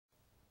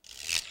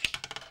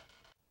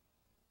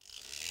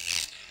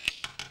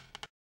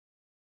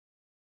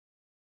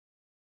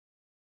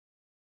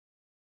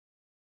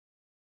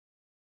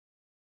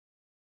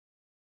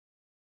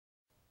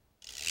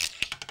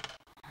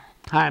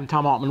Hi, I'm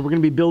Tom Altman. We're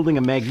going to be building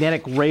a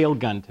magnetic rail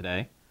gun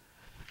today.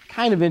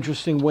 Kind of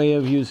interesting way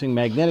of using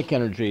magnetic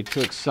energy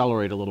to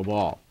accelerate a little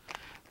ball.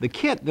 The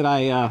kit that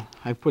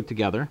I've put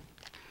together,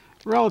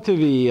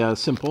 relatively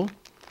simple,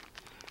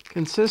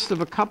 consists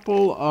of a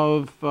couple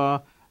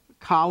of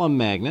column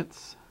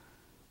magnets.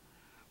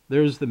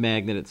 There's the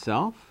magnet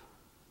itself.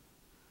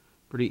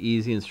 Pretty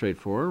easy and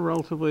straightforward,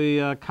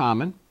 relatively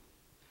common.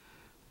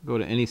 Go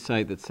to any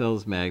site that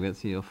sells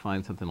magnets and you'll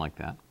find something like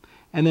that.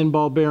 And then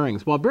ball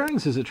bearings. Ball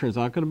bearings, as it turns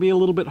out, are going to be a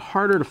little bit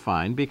harder to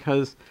find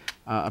because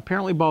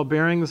apparently ball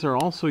bearings are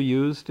also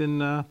used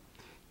in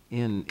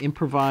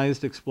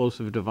improvised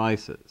explosive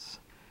devices.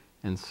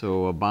 And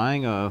so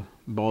buying a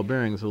ball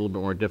bearing is a little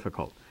bit more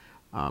difficult.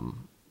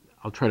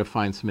 I'll try to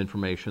find some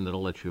information that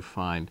will let you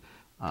find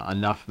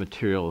enough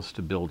materials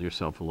to build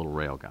yourself a little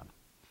railgun.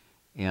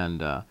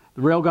 And the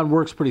railgun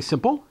works pretty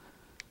simple.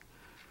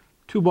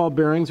 Two ball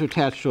bearings are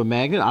attached to a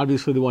magnet.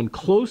 Obviously, the one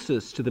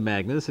closest to the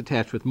magnet is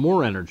attached with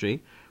more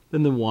energy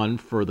than the one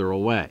further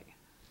away.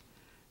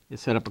 You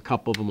set up a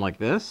couple of them like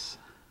this,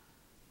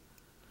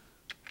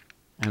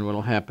 and what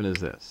will happen is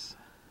this.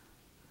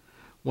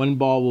 One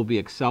ball will be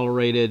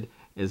accelerated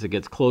as it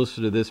gets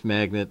closer to this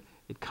magnet.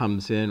 It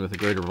comes in with a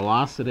greater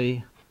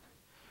velocity.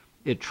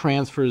 It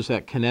transfers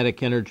that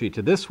kinetic energy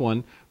to this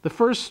one. The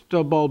first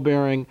ball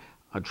bearing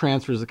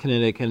transfers the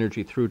kinetic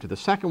energy through to the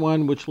second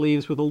one, which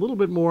leaves with a little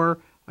bit more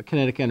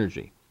kinetic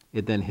energy.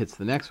 It then hits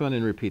the next one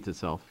and repeats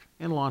itself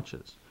and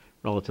launches.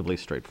 Relatively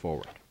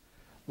straightforward.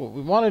 What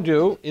we want to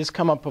do is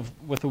come up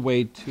with a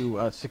way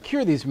to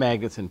secure these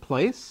magnets in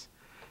place.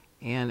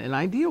 And an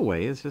ideal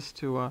way is just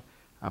to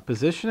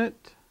position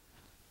it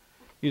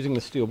using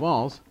the steel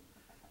balls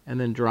and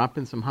then drop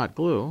in some hot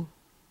glue.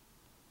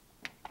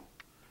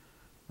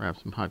 Wrap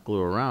some hot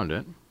glue around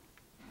it.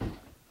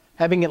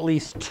 Having at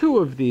least two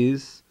of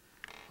these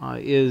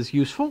is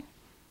useful.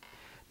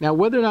 Now,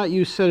 whether or not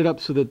you set it up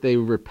so that they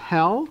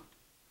repel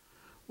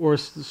or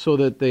so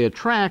that they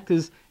attract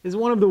is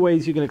one of the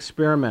ways you can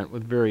experiment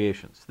with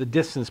variations. The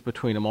distance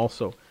between them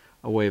also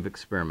a way of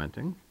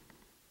experimenting.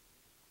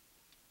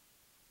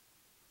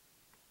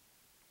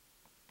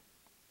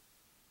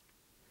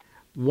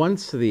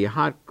 Once the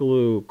hot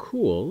glue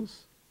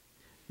cools,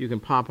 you can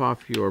pop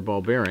off your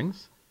ball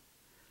bearings,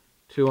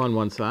 two on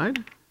one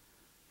side,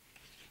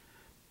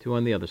 two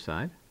on the other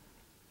side.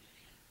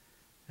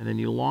 And then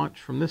you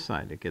launch from this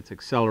side. It gets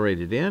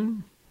accelerated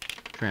in,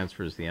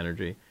 transfers the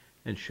energy,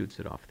 and shoots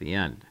it off the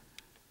end.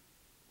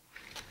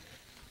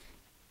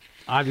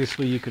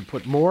 Obviously, you could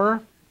put more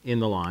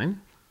in the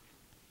line.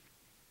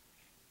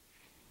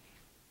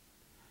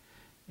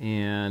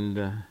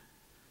 And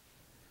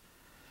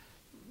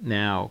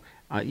now,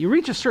 you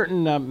reach a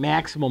certain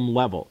maximum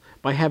level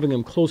by having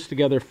them close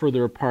together,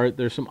 further apart.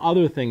 There's some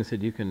other things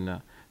that you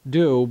can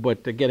do,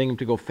 but getting them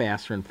to go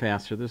faster and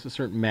faster, there's a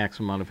certain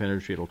maximum amount of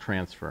energy it'll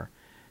transfer.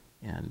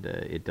 And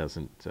it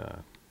doesn't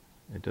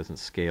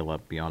scale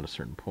up beyond a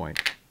certain point.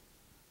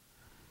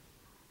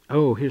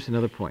 Oh, here's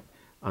another point.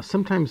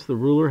 Sometimes the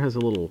ruler has a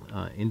little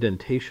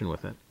indentation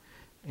with it,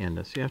 and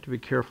so you have to be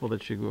careful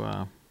that you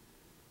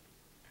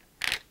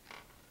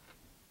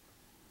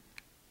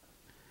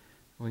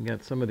we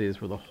got some of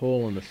these where the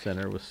hole in the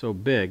center was so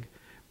big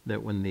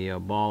that when the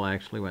ball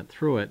actually went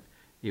through it,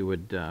 you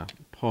would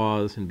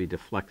pause and be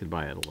deflected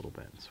by it a little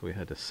bit. So we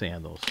had to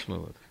sand those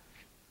smooth.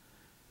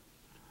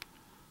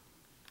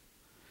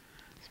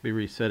 Be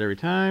reset every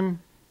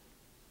time,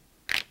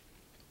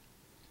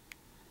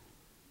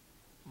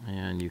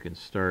 and you can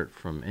start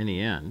from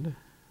any end.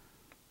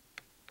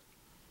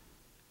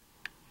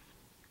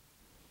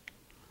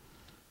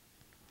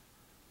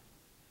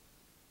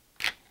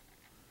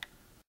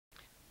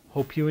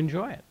 Hope you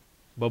enjoy it.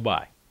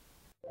 Bye-bye.